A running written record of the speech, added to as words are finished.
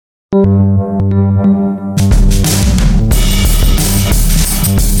I got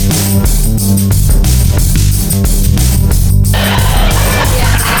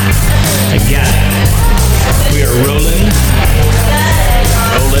it. We are rolling on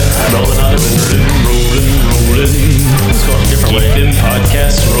it. Rolling. Let's go a different way. Keep them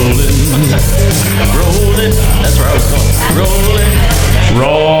podcasts rolling. Rolling. That's where I was going. Rolling.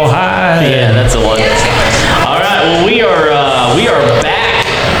 Rawhide. Yeah, that's the one. All right. Well, we are back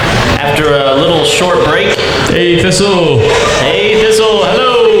after a little short break. Hey, Thistle.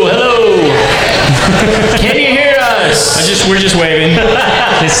 Hello. Can you hear us? We're just waving.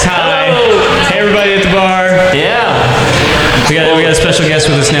 It's Ty. Hey, everybody at the bar. Yeah. We got a special guest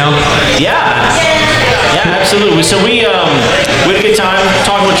with us now. Yeah, absolutely. So we had a good time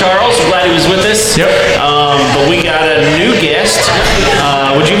talking with Charles. I'm glad he was with us. Yep. But we got a new guest.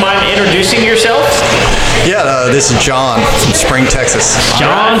 Would you mind introducing yourself? Yeah, this is John from Spring, Texas.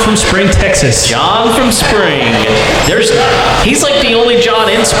 John from Spring, Texas. John from Spring. He's like the only John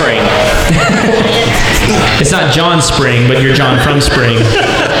in Spring. It's not John Spring, but you're John from Spring,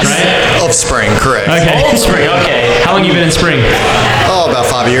 right? Of Spring, correct. Okay. Oh, Spring. Okay. How long you been in Spring? Oh, about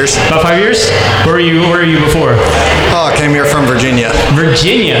 5 years. About 5 years? Where were you before? Oh, I came here from Virginia.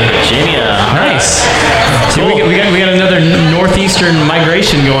 Virginia. Nice. So Cool. we got another northeastern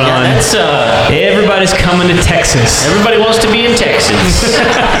migration going on. That's Everybody's coming to Texas. everybody wants to be in Texas.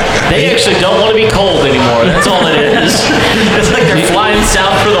 They actually don't want to be cold anymore. That's all it is. It's like they're flying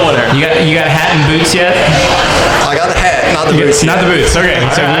south for the winter. You got a hat and boots yet? I got the hat, not the boots. Not the boots. Okay,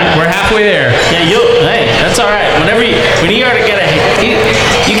 so right. we're halfway there. Yeah, hey, that's all right. When you already got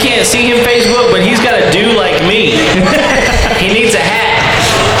you can't see him Facebook, but he's got to do like me. He needs a hat.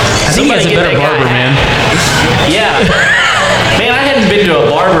 I think he has a better barber, man. Yeah. Man, I hadn't been to a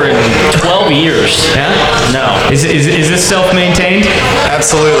barber in 12 years. Yeah? No. Is this self-maintained?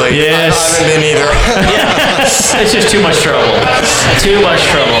 Absolutely. Yes. I haven't been either. Yeah. It's just too much trouble.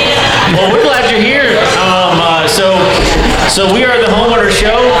 Well, we're glad you're here. So we are the Homeowner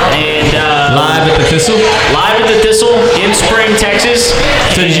Show, and Live at the Thistle? Live at the Thistle in Spring, Texas.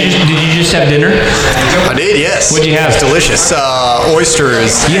 So did you just have dinner? I did, yes. What'd you have? It's delicious.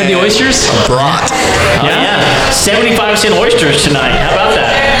 Oysters. You had the oysters? Brat. Oh, yeah. 75-cent oysters tonight. How about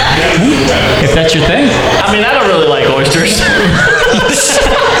that? If that's your thing. I mean, I don't really like oysters.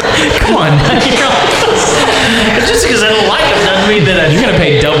 Come on. Just because I don't like them doesn't mean that You're going to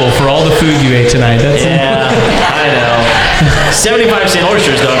pay double for all the food you ate tonight. Yeah, I know. 75-cent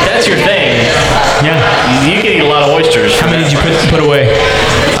oysters, though. If that's your thing, Yeah. you can eat a lot of oysters. How many did you put away?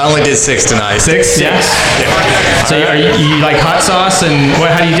 I only did 6 tonight. 6? Yeah. So are you like hot sauce and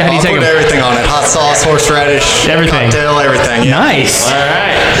how do you I'll take put them? everything on it. Hot sauce, horseradish, Everything. cocktail, everything. Yeah. Nice. All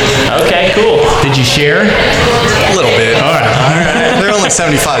right. Okay, cool. Did you share? A little bit. All right. They're only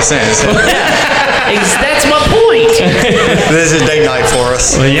 75 cents. That's my point. This is date night for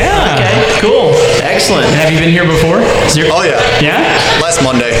us. Well, yeah. Okay, cool. Excellent. Have you been here before? Oh, yeah. Yeah? Last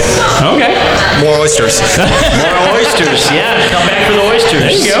Monday. Okay. More oysters. More oysters. Yeah, come back for the oysters.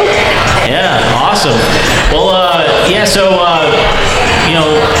 There you go. Yeah, awesome. Well,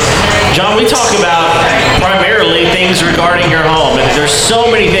 John, we talk about primarily things regarding your home. And there's so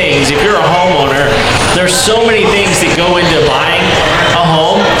many things. If you're a homeowner, there's so many things that go into buying a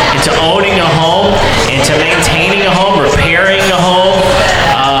home, into owning a home, into maintaining a home, repairing a home.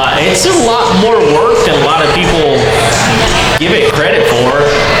 It's a lot more work than a lot of people give it credit for.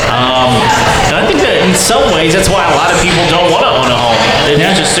 And I think that in some ways, that's why a lot of people don't want to own a home. They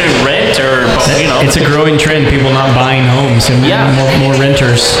just assume rent or, It's a growing trend, people not buying homes and more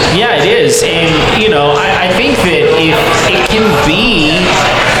renters. Yeah, it is. And, I think that it can be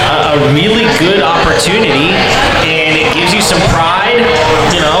a really good opportunity, and it gives you some pride,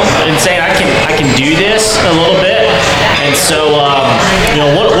 in saying, I can do this a little bit. And so,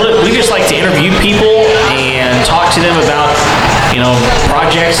 we just like to interview people and talk to them about,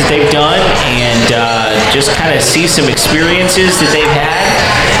 projects that they've done and just kind of see some experiences that they've had.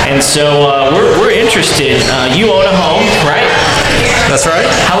 And so we're interested. You own a home, right? That's right.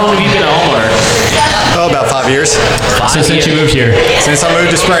 How long have you been a homeowner? Oh, about 5 years. So since you moved here, Since I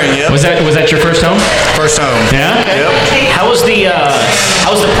moved to Spring, yep. was that your first home? First home. Yeah. Yep. How was the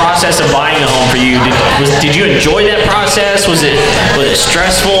process of buying a home for you? Did you enjoy that process? Was it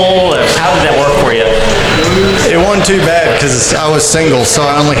stressful? How did that work for you? It wasn't too bad because I was single, so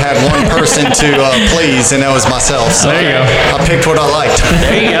I only had one person to please, and that was myself. So There you go. I picked what I liked.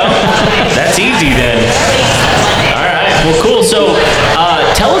 There you go. That's easy then. All right. Well, cool. So,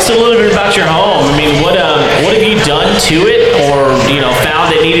 tell us a little bit about your home. I mean, what have you done to it, or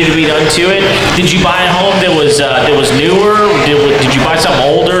found that needed to be done to it? Did you buy a home that was newer? Did you buy something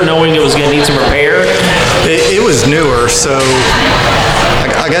older, knowing so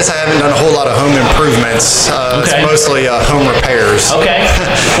I guess I haven't done a whole lot of home improvements. It's Okay. mostly home repairs. Okay.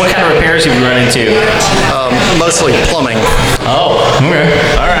 What kind of repairs have you run into? Mostly plumbing. Oh, Okay.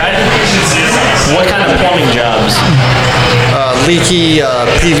 all right. What kind of plumbing jobs? Leaky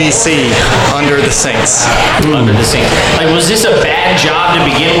PVC under the sinks. Under the sink. Like, was this a bad job to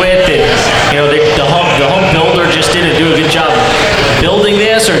begin with? That the home builder just didn't do a good job building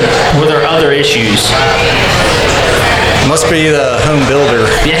this, or were there other issues? Must be the home builder.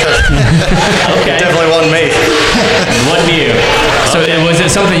 Yeah. Okay. Definitely wasn't me. Wasn't you? So was it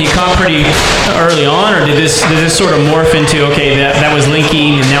something you caught pretty early on, or did this sort of morph into, okay, that was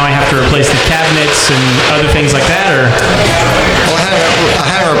leaking and now I have to replace the cabinets and other things like that, or? Well, I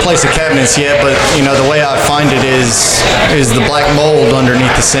haven't replaced the cabinets yet, but the way I find it is the black mold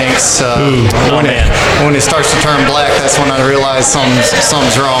underneath the sinks. When it starts to turn black, that's when I realize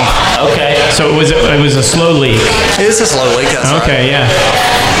something's wrong. Okay. So it was a slow leak. It's a slow leak. That's right. Okay, yeah.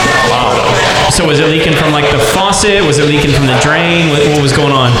 Wow. So was it leaking from like the faucet? Was it leaking from the drain? What was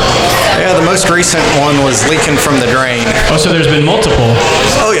going on? Yeah, the most recent one was leaking from the drain. Oh, so there's been multiple.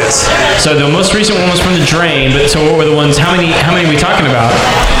 Oh yes. So the most recent one was from the drain, but so what were the ones? How many are we talking about?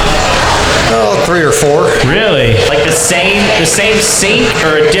 Oh, 3 or 4. Really? Like the same sink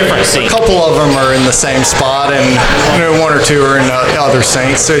or a different A sink? couple of them are in the same spot, and 1 or 2 are in other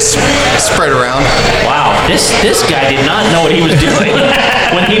sinks. So it's spread around. Wow. This guy did not know what he was doing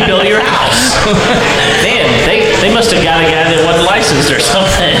when he built your house. Man, they must have got a guy that wasn't licensed or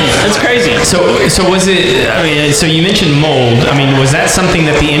something. That's crazy. So was it? I mean, so you mentioned mold. I mean, was that something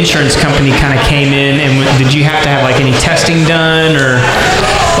that the insurance company kind of came in and did you have to have like any testing done or?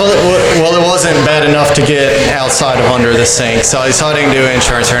 Well, it wasn't bad enough to get outside of under the sink, so I didn't do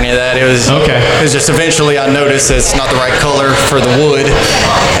insurance or any of that. It was Okay. It was just eventually I noticed it's not the right color for the wood,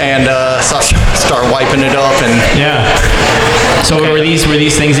 and so I start wiping it up and. Yeah. So were these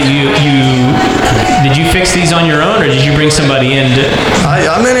things that you did you fix these on your own or did you bring somebody in?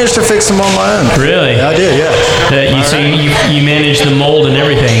 I managed to fix them on my own. Really? I did, yeah. So you managed the mold and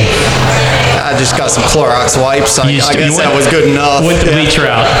everything. I just got some Clorox wipes. I guess that was good enough. With the bleacher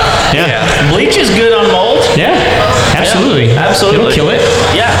out. Yeah. Bleach is good on mold? Yeah. Absolutely. Yeah, absolutely. It'll kill it.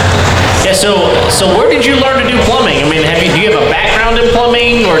 Yeah. Yeah, so where did you learn to do plumbing? I mean, do you have a background in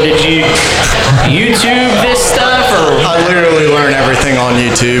plumbing, or did you YouTube this stuff, or? I literally learned everything on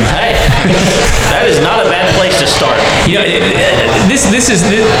YouTube. Hey, that is not a bad place to start. You know, I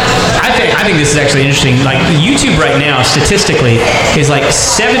think this is actually interesting. Like YouTube right now, statistically, is like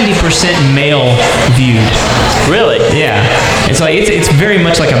 70% male viewed. Really? Yeah, it's like it's very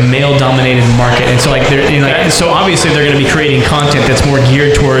much like a male-dominated market, and so like so obviously they're going to be creating content that's more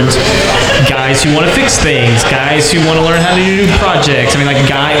geared towards guys who want to fix things, guys who want to learn how to do projects. I mean, like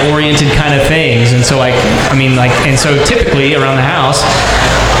guy-oriented kind of things, and so and so typically around the house.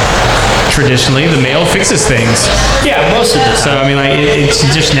 Traditionally, the male fixes things. Yeah, most of the So, time. I mean, like, it's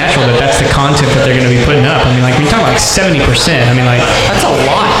just natural that that's the content that they're going to be putting up. I mean, like, when you're talking like 70%, I mean, like... That's a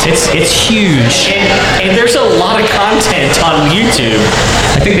lot. It's huge. And there's a lot of content on YouTube.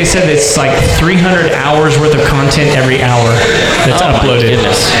 I think they said it's like 300 hours worth of content every hour that's uploaded. My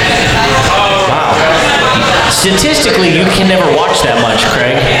goodness. Wow. Statistically, you can never watch that much,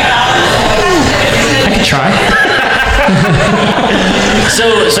 Craig. I could try. So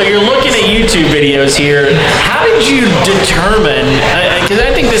you're looking at YouTube videos here. How did you determine? Because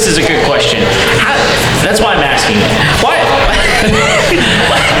I think this is a good question. That's why I'm asking. Why?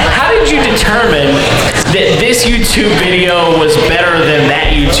 How did you determine that this YouTube video was better than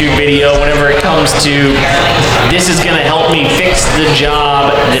that YouTube video? Whenever it comes to this is going to help me fix the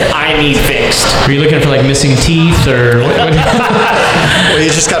job that I need fixed. Are you looking for like missing teeth or? Well,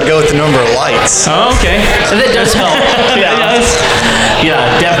 you just got to go with the number of likes. Oh, okay. That does help. Yeah,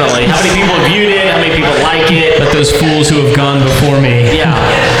 definitely. How many people viewed it? How many people like it? Let those fools who have gone before me. Yeah.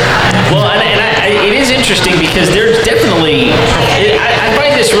 Well, it is interesting because there's definitely. I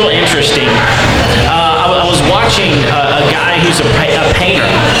find this real interesting. I was watching a guy who's a painter.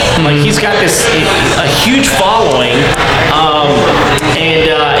 Like he's got a huge following, and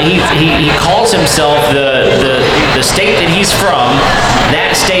he calls himself the state that he's from.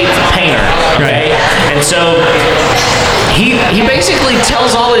 That state's painter. Okay, Right. and so. He basically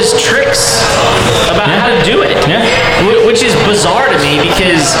tells all his tricks about how to do it, which is bizarre to me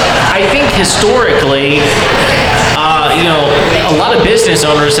because I think historically, a lot of business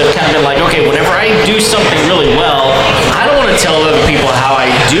owners have kind of been like, okay, whenever I do something really well, I don't want to tell other people how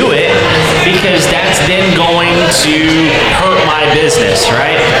I do it because that's then going to hurt my business,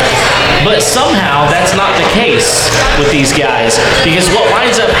 right? But somehow that's not the case with these guys because what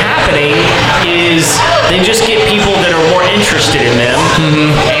winds up happening is they just get people that are more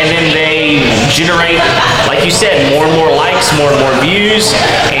you said, more and more likes, more and more views,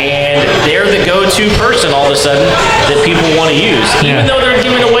 and they're the go-to person all of a sudden that people want to use, even though they're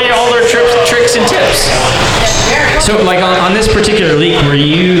giving away all their tricks and tips. So, like on this particular leak, were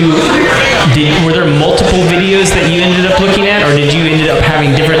there multiple videos that you ended up looking at, or did you ended up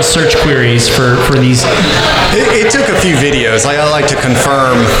having different search queries for these? It took a few videos. Like I like to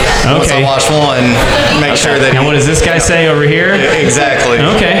confirm once I watch one, make sure that. Now, what does this guy say over here? Exactly.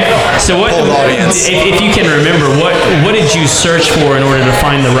 Okay. So what? Full audience. If you can remember, what did you search for in order to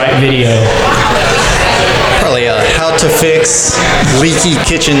find the right video? Probably how to fix leaky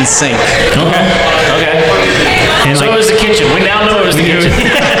kitchen sink. Okay. And so it was the kitchen. We now know it was the kitchen.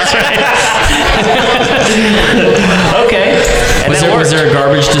 That's right. Okay. And Was there a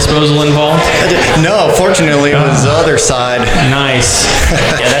garbage disposal involved? No, fortunately, it was the other side. Nice.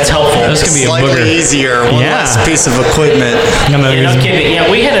 Yeah, that's helpful. That's gonna be a booger. Slightly easier. One less piece of equipment. Yeah, no kidding. Yeah,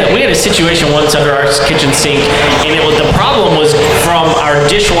 we had a situation once under our kitchen sink, and the problem was from our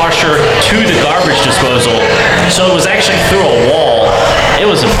dishwasher to the garbage disposal. So it was actually through a wall. It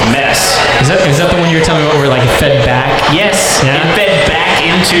was a mess. Is that the one you were telling me about where like it fed back? Yes. Yeah? It fed back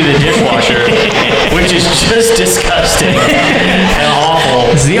into the dishwasher, which is just disgusting and awful.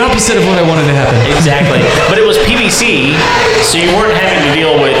 It's the opposite of what I wanted to happen. Exactly. But it was PVC, so you weren't having to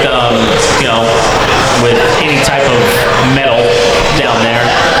deal with, with any type of metal down there,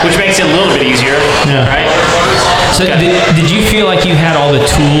 which makes it a little bit easier, right? So did you feel like you had all the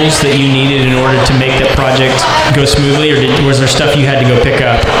tools that you needed in order to make that project go smoothly, or was there stuff you had to go pick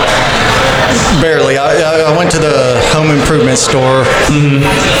up? Barely. I went to the home improvement store,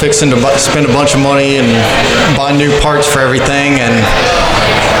 fixing to spend a bunch of money and buy new parts for everything, and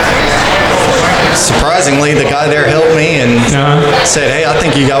surprisingly, the guy there helped me and said, "Hey, I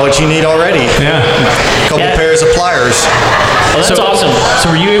think you got what you need already." Yeah. A couple pairs of pliers. Well, that's awesome. So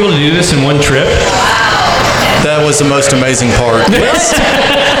were you able to do this in one trip? That was the most amazing part.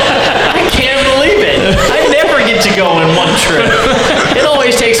 I can't believe it. I never get to go in one trip. It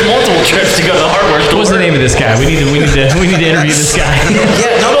always takes multiple trips to go to the hardware store. What's the name of this guy? We need to interview this guy.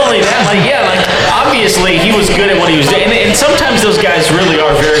 Yeah, not only that, obviously he was good at what he was doing, and sometimes those guys really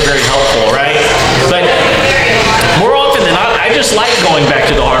are very, very helpful, right? But more often than not, I just like going back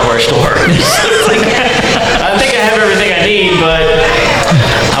to the hardware store. I think I have everything I need, but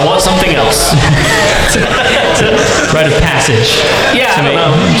I want something else. Rite of passage. Yeah, I don't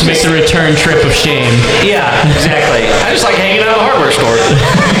know. To make the return trip of shame. Yeah, exactly. I just like hanging out at the hardware store.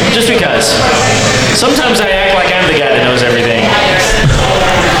 Just because. Sometimes I act like I'm the guy that knows everything.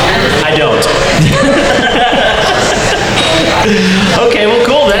 I don't. Okay, well,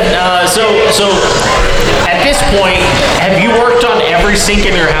 cool then. So at this point, have you worked on every sink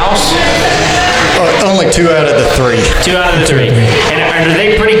in your house? Only 2 out of the 3. 2 out of the 3. And are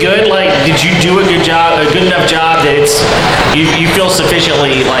they pretty good? Like, did you do a good enough job that you feel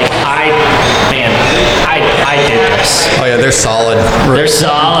sufficiently like I did this? Oh yeah, they're solid. They're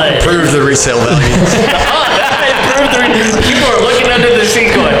solid. Improve the resale value. People are looking under the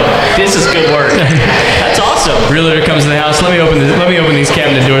sink going, "This is good work." That's awesome. Realtor comes to the house. Let me open these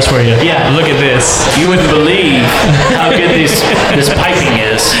cabinet doors for you. Yeah. Look at this. You wouldn't believe how good this piping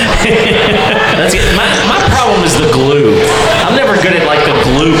is. That's it. My problem is the glue. I'm never good at like the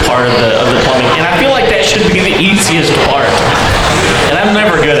glue part of the plumbing, and I feel like that should be the easiest part. And I'm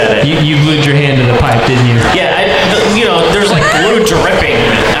never good at it. You glued your hand to the pipe, didn't you? Yeah, there's like glue dripping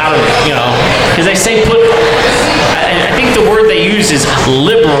out of, because they say I think the word they use is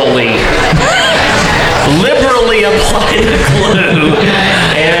liberally apply the glue,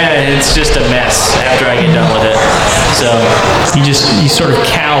 and it's just a mess after I get done with it. So you sort of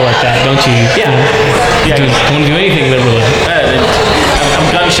cowl at that, don't you? Yeah. Don't want to do anything liberally. I'm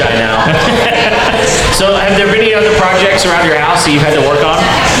gun shy now. So have there been any other projects around your house that you've had to work on?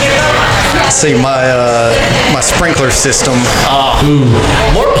 See, my sprinkler system.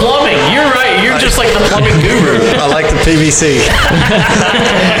 More plumbing. You're right. You're just like the plumbing guru. I like the PVC.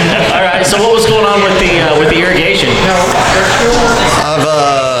 All right. So what was going on with the irrigation?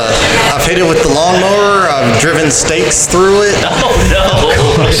 I've hit it with the lawnmower. I've driven stakes through it. Oh no!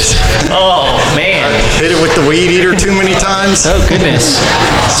 Oh man! Hit it with the weed eater too many times. Oh goodness!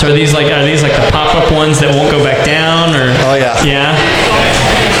 So are these like the pop-up ones that won't go back down, or? Oh yeah. Yeah.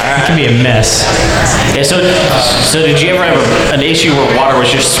 It can be a mess. Yeah. So did you ever have an issue where water was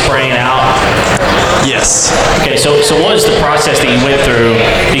just spraying out? Yes. Okay. So what was the process that you went through?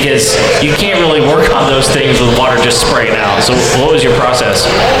 Because you can't really work on those things with water just spraying out. So what was your process?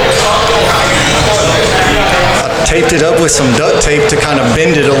 I taped it up with some duct tape to kind of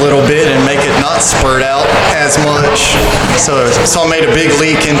bend it a little bit and make it not spurt out as much. So I made a big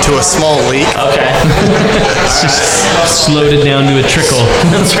leak into a small leak. Okay. Just slowed it down to a trickle.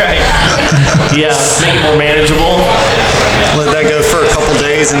 That's right. Yeah, make it more manageable. Let that go for a couple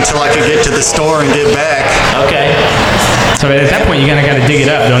days until I could get to the store and get back. Okay. So at that point, you kind of got to dig it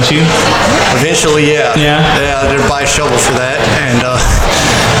up, don't you? Eventually, yeah. Yeah? Yeah, I did buy a shovel for that. And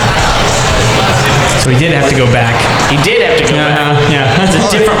So he did have to go back. He did have to go back. Yeah. It's a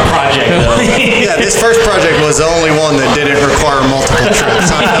different project, though. yeah, this first project was the only one that didn't require multiple trips.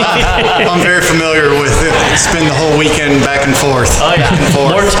 I'm very familiar with it. Spend the whole weekend back and forth. Oh, yeah.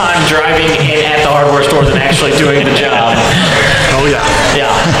 More time driving in at the hardware store than actually doing the job. Oh, yeah. Yeah.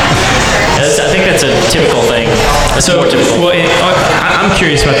 I think that's a typical thing. That's more typical. Well, I'm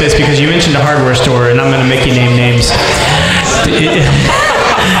curious about this because you mentioned a hardware store, and I'm going to make you name names.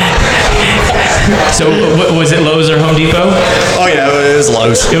 So, was it Lowe's or Home Depot? Oh, yeah, it was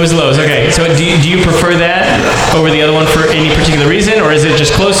Lowe's. It was Lowe's, okay. So, do you prefer that over the other one for any particular reason, or is it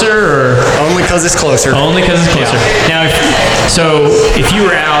just closer, or? Only because it's closer. Only because it's closer. Yeah. Now, if you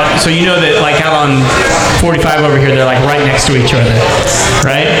were out, so you know that like out on 45 over here, they're like right next to each other,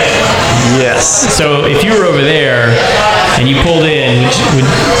 right? Yes. So, if you were over there and you pulled in,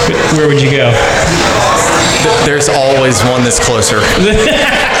 where would you go? There's always one that's closer.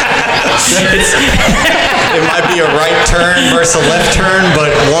 It might be a right turn versus a left turn,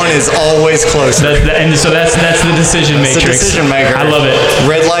 but one is always closer. And so that's the decision matrix. The decision maker. I love it.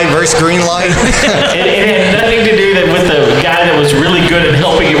 Red light versus green light. It had nothing to do with the guy that was really good at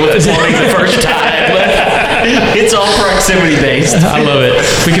helping you with the plumbing the first time. It's all proximity based. I love it.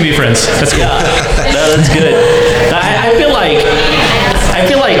 We can be friends. That's cool. Yeah. No, that's good. I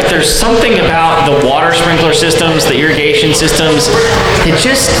feel like there's something about the water sprinkler systems, the irrigation systems,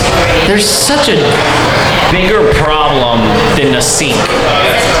 there's such a bigger problem than a sink.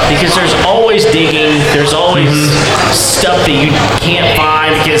 Because there's always digging, there's always stuff that you can't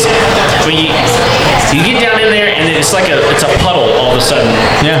find, because when you get down in there and it's like it's a puddle all of a sudden.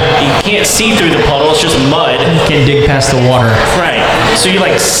 Yeah. You can't see through the puddle, it's just mud. You can't dig past the water. Right. So you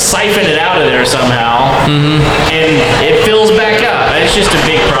like siphon it out of there somehow, and it fills back up. It's just a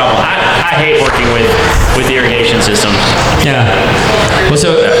big problem. I hate working with irrigation systems. Yeah. Well,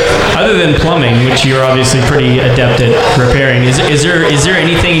 so other than plumbing, which you're obviously pretty adept at repairing, is there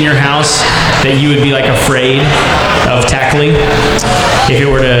anything in your house that you would be like afraid of tackling if it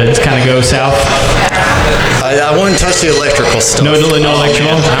were to kind of go south? I wouldn't touch the electrical stuff. No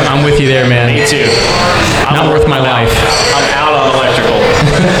electrical. I'm with you there, man. Me too. Not worth my life. I'm out on electrical.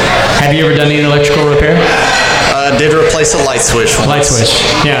 Have you ever done any electrical repair? I did replace a light switch once. Light switch,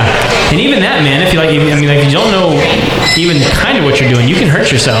 yeah. And even that, man, if you if you don't know even kind of what you're doing, you can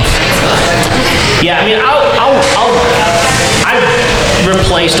hurt yourself. Yeah, I mean, I've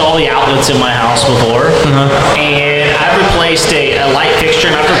replaced all the outlets in my house before, and I've replaced a light fixture,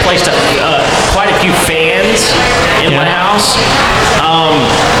 and I've replaced quite a few fans in my house.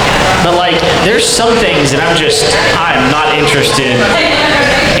 But like, there's some things that I'm not interested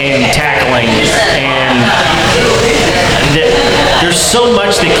in tackling, and there's so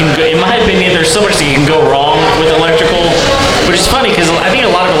much that can go, in my opinion, there's so much that can go wrong with electrical, which is funny because I think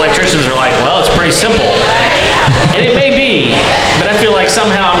a lot of electricians are like, well, it's pretty simple. And it may be, but I feel like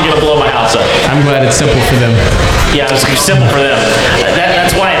somehow I'm going to blow my house up. I'm glad it's simple for them. Yeah, it's simple for them.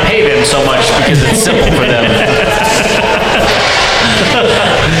 That's why I pay them so much, because it's simple for them.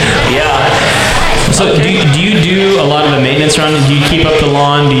 Yeah. So do you do a lot of the maintenance around it? Do you keep up the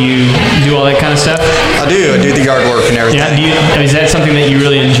lawn? Do you do all that kind of stuff? I do the yard work and everything. Yeah. Is that something that you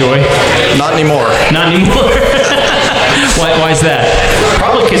really enjoy? Not anymore. Not anymore. Why is that?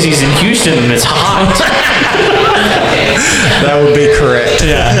 Probably because he's in Houston and it's hot. That would be correct.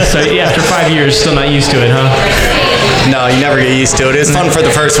 Yeah. So after 5 years, still not used to it, huh? No, you never get used to it. It's fun for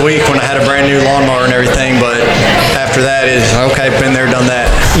the first week when I had a brand new lawnmower and everything, but after that, it's okay. Been there, done that.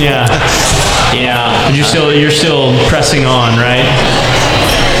 Yeah. Yeah. But you're still pressing on, right?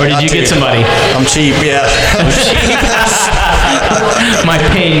 Or did you get somebody? I'm cheap, yeah. My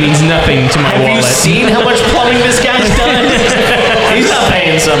pain means nothing to my wallet. Have you seen how much plumbing this guy's done? He's not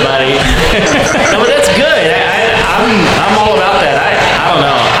paying somebody. No, but that's good. I'm all about that. I don't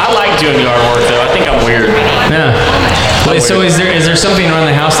know. I like doing yard work though. I think I'm weird. Yeah. Wait, so is there something around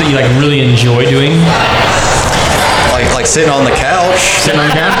the house that you like really enjoy doing? Like sitting on the couch. Sitting on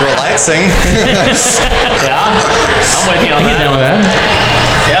the couch? Relaxing. Yeah. I'm with you on I get down with that.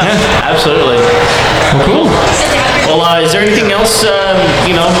 Yeah, absolutely. Well, cool. Well, is there anything else,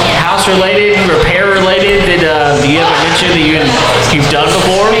 house related, repair related that you haven't mentioned that you've done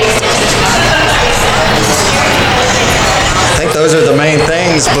before? I think those are the main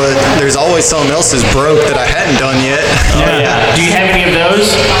things, but there's always something else that's broke that I hadn't done yet. Oh, yeah. Do you have any of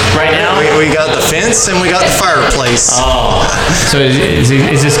those right now? We got the fence and we got the fireplace. Oh. So is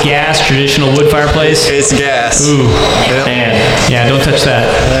this gas, traditional wood fireplace? It's gas. Ooh. Yep. Man. Yeah, don't touch that.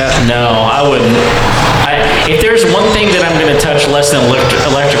 No, I wouldn't. If there's one thing that I'm going to touch less than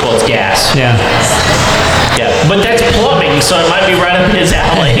electrical, it's gas. Yeah. Yeah, but that's plumbing, so it might be right up his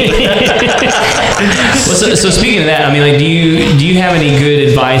alley. Well, so speaking of that, I mean, like, do you have any good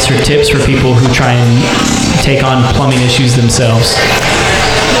advice or tips for people who try and take on plumbing issues themselves?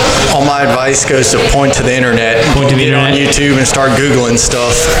 All my advice goes to point to the internet. Point to the Get internet? on YouTube and start Googling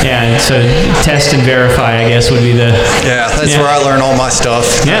stuff. Yeah, so test and verify, I guess, would be the... Yeah, that's where I learn all my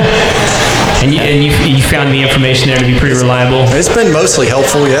stuff. Yeah. And you found the information there to be pretty reliable? It's been mostly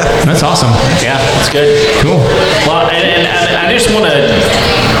helpful, yeah. That's awesome. Yeah, that's good. Cool. Well, and I just want to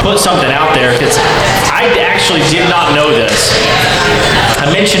put something out there, because I actually did not know this.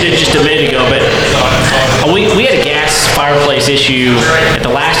 I mentioned it just a minute ago, but we had a gas fireplace issue at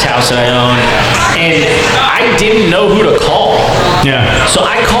the last house that I owned, and I didn't know who to call. Yeah. So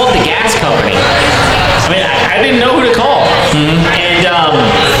I called the gas company. I mean, I didn't know who to call. And,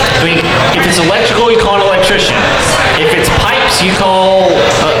 I mean, if it's electrical, you call an electrician. If it's pipes, you call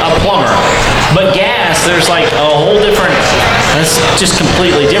a plumber. But gas, there's like a whole different, that's just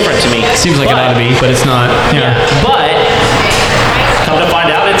completely different to me. Seems like it ought to be, but it's not. Yeah. But come to find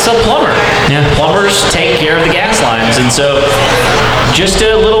out, it's a plumber. Yeah. Plumbers take care of the gas lines. And so just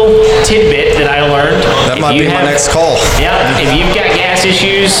a little tidbit that I learned. That might be my next call. Yeah, if you've got gas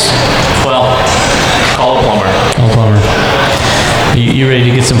issues, well, call a plumber. Oh, plumber. You ready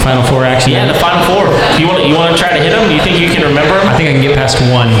to get some Final Four action? Yeah, the final four. You want to try to hit them? Do you think you can remember them? I think I can get past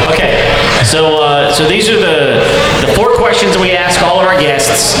one. Okay, so these are the four questions we ask all of our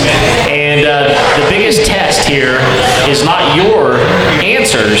guests, and the biggest test here is not your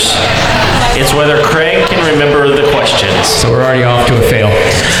answers, it's whether Craig can remember the questions. So we're already off to a fail.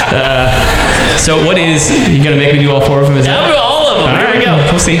 So what is, you gonna make me do all four of them? Is that? I'll do all of them. Here we go.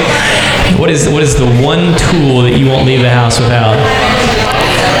 We'll see. What is the one tool that you won't leave the house without?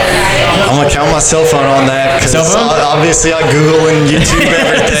 I'm going to count my cell phone on that. 'Cause Cell phone? obviously, I Google and YouTube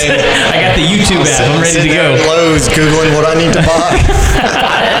everything. I got the YouTube app. I'm ready to Sitting there go. at Lowe's Googling what I need to buy.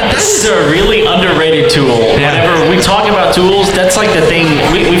 This is a really underrated tool. Yeah. Whenever we talk about tools, that's like the thing.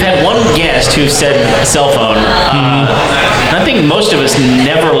 We've had one guest who said cell phone. I think most of us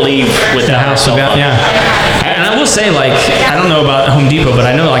never leave without our cell phone. Yeah. And I will say, like, I don't know about Home Depot, but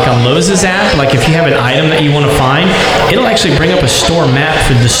I know, like, on Lowe's app, like, if you have an item that you want to find, it'll actually bring up a store map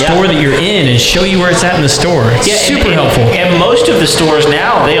for the store that you're in and show you where it's at in the store. It's super helpful. And most of the stores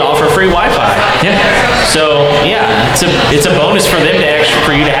now, they offer free Wi-Fi. Yeah. So yeah, it's a bonus for them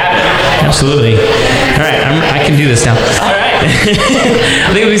for you to have it. Absolutely. All right, I can do this now. All right.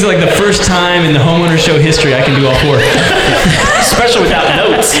 I think this is like the first time in the homeowner show history I can do all four. Especially without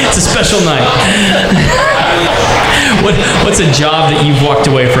notes. It's a special night. What's a job that you've walked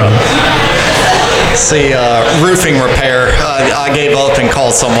away from? See, roofing repair. I gave up and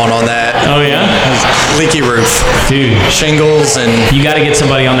called someone on that. Oh yeah, Leaky roof. dude. Shingles and You got to get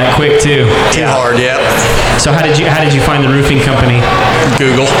somebody on that quick too. too hard, yep. So how did you find the roofing company?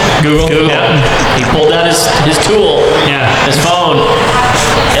 Google. Google. Yeah. He pulled out his tool. Yeah. His phone.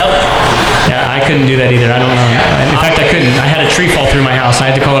 Yep. Yeah, I couldn't do that either. I don't know. In fact, I couldn't. I had a tree fall through my house.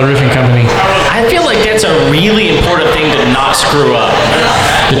 I had to call a roofing company. I feel like that's a really important thing to not screw up.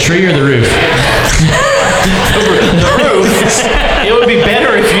 The tree or the roof? The roof. It would be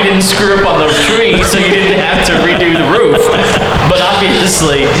better if you didn't screw up on the tree, so you didn't have to redo the roof. But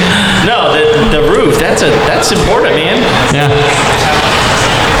obviously, no. The roof. That's important, man. Yeah.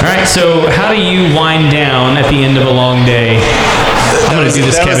 All right. So how do you wind down at the end of a long day? I'm gonna do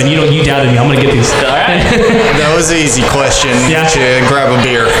this, Kevin. You doubted me. I'm gonna get these. All right. That was an easy question. Yeah. To grab a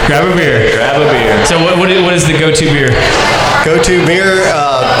beer. Grab a beer. Grab a beer. So what is the go-to beer? Go-to beer.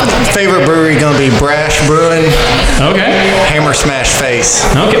 Favorite brewery gonna be Brash Brewing. Okay. Hammer Smash Face.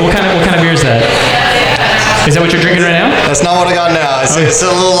 Okay. What kind of beer is that? Is that what you're drinking right now? That's not what I got now. It's a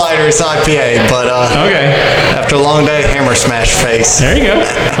little lighter. It's IPA, but Okay. after a long day, Hammer Smash Face. There you go.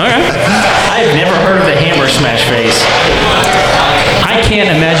 All right. I've never heard of the Hammer Smash Face. I can't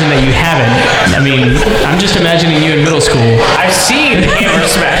imagine that you haven't. I mean, I'm just imagining you in middle school. I've seen Hammer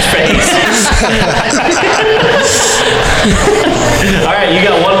Smash Face. All right, you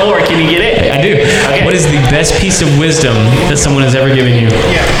got one more. Can you get it? I do. Okay. What is the best piece of wisdom that someone has ever given you?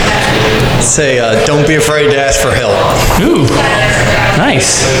 Say, don't be afraid to ask for help. Ooh,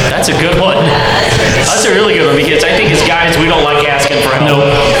 nice. That's a good one. That's a really good one because I think as guys we don't like asking for help.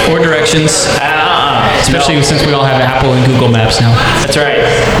 Nope. Or directions. Especially since we all have Apple and Google Maps now. That's right.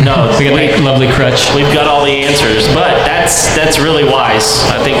 No, We got that lovely crutch. we've got all the answers, but that's really wise.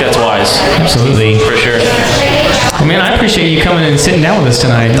 I think that's wise. Absolutely. For sure. Well, man, I appreciate you coming and sitting down with us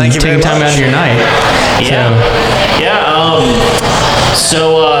tonight. Thank you taking very time much. out of your night. Yeah.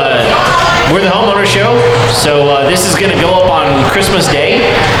 We're the homeowner show, so this is going to go up on Christmas Day,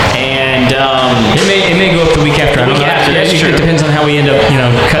 and It may go up the week after. I don't week know. after, that's it true. depends on how we end up,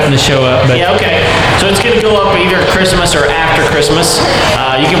 cutting the show up. But yeah, okay. So it's going to go up either Christmas or after Christmas.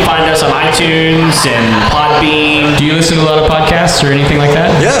 You can find us on iTunes and Podbean. do you listen to a lot of podcasts or anything like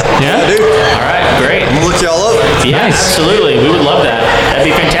that? Yeah, Yeah? I do. All right, great. I'm gonna look y'all up. Yeah, Nice. absolutely. We would love that. That'd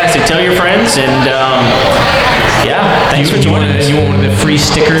be fantastic. Tell your friends, and thanks for joining us. You want one of the free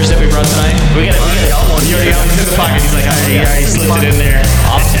stickers that we brought tonight? We got You already got one in the pocket. He's like, I slipped it in there.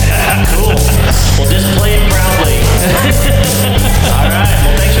 cool. We'll display it proudly. All right.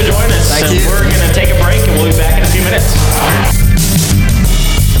 Well, thanks for joining us. Thank And you. we're gonna take a break, and we'll be back in a few minutes.